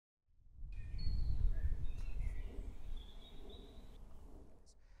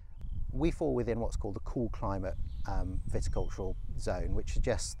we fall within what's called the cool climate viticultural zone, which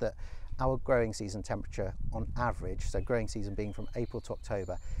suggests that our growing season temperature on average, so growing season being from April to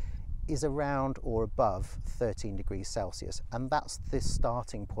October, is around or above 13 degrees Celsius, and that's the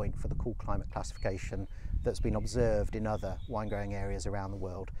starting point for the cool climate classification that's been observed in other wine growing areas around the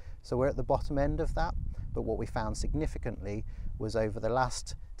world. So we're at the bottom end of that, but what we found significantly was over the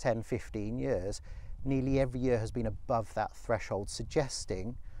last 10-15 years, nearly every year has been above that threshold,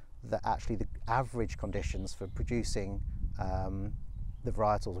 suggesting that actually the average conditions for producing the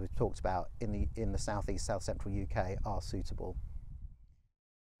varietals we've talked about in the southeast, south central UK are suitable.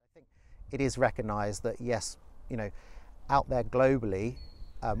 I think it is recognised that yes, you know, out there globally,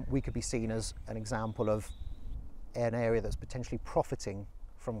 we could be seen as an example of an area that's potentially profiting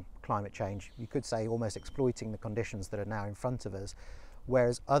from climate change. You could say almost exploiting the conditions that are now in front of us,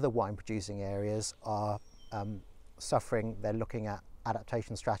 whereas other wine producing areas are suffering. They're looking at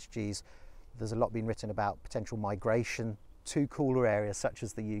adaptation strategies. There's a lot been written about potential migration to cooler areas such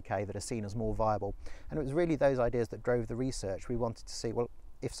as the UK that are seen as more viable. And it was really those ideas that drove the research. We wanted to see, well,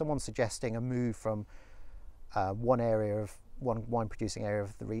 if someone's suggesting a move from one wine producing area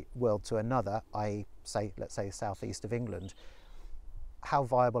of the world to another, let's say southeast of England, how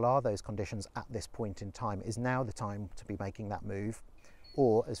viable are those conditions at this point in time? Is now the time to be making that move?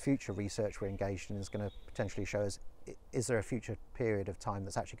 Or as future research we're engaged in is going to potentially show us, is there a future period of time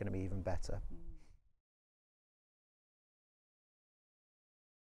that's actually going to be even better?